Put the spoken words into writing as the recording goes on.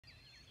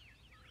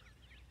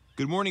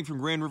Good morning from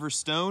Grand River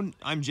Stone.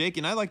 I'm Jake,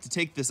 and I'd like to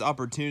take this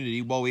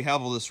opportunity while we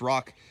have all this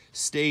rock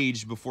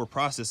staged before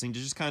processing to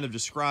just kind of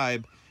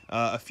describe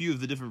a few of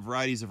the different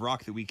varieties of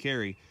rock that we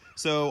carry.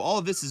 So all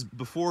of this is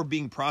before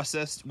being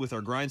processed with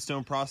our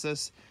Grindstone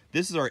process.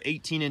 This is our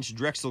 18-inch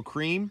Drexel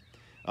Cream,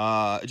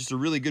 just a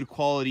really good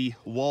quality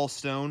wall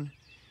stone.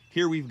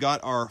 Here we've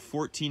got our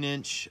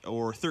 14-inch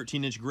or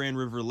 13-inch Grand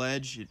River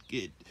ledge.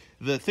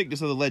 The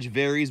thickness of the ledge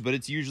varies, but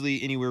it's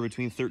usually anywhere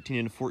between 13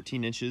 and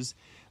 14 inches.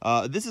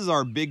 This is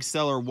our big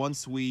seller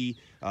once we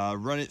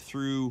run it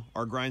through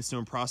our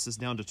grindstone process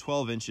down to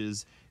 12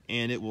 inches,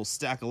 and it will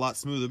stack a lot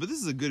smoother. But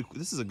this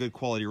is a good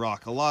quality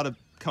rock. A lot of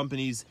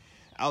companies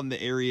out in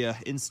the area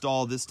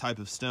install this type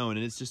of stone,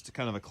 and it's just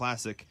kind of a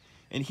classic.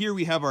 And here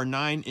we have our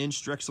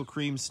 9-inch Drexel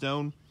Cream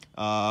stone.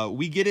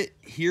 We get it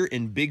here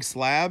in big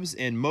slabs,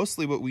 and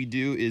mostly what we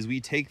do is we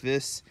take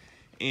this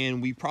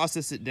and we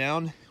process it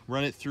down,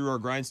 run it through our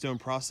grindstone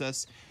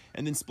process,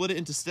 and then split it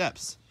into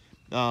steps.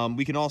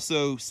 We can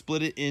also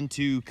split it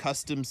into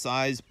custom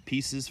size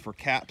pieces for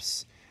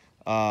caps,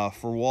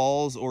 for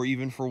walls, or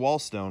even for wall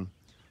stone.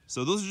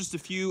 So those are just a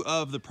few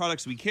of the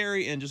products we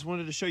carry, and just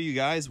wanted to show you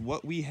guys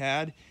what we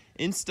had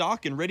in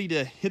stock and ready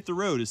to hit the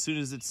road as soon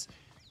as it's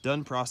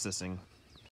done processing.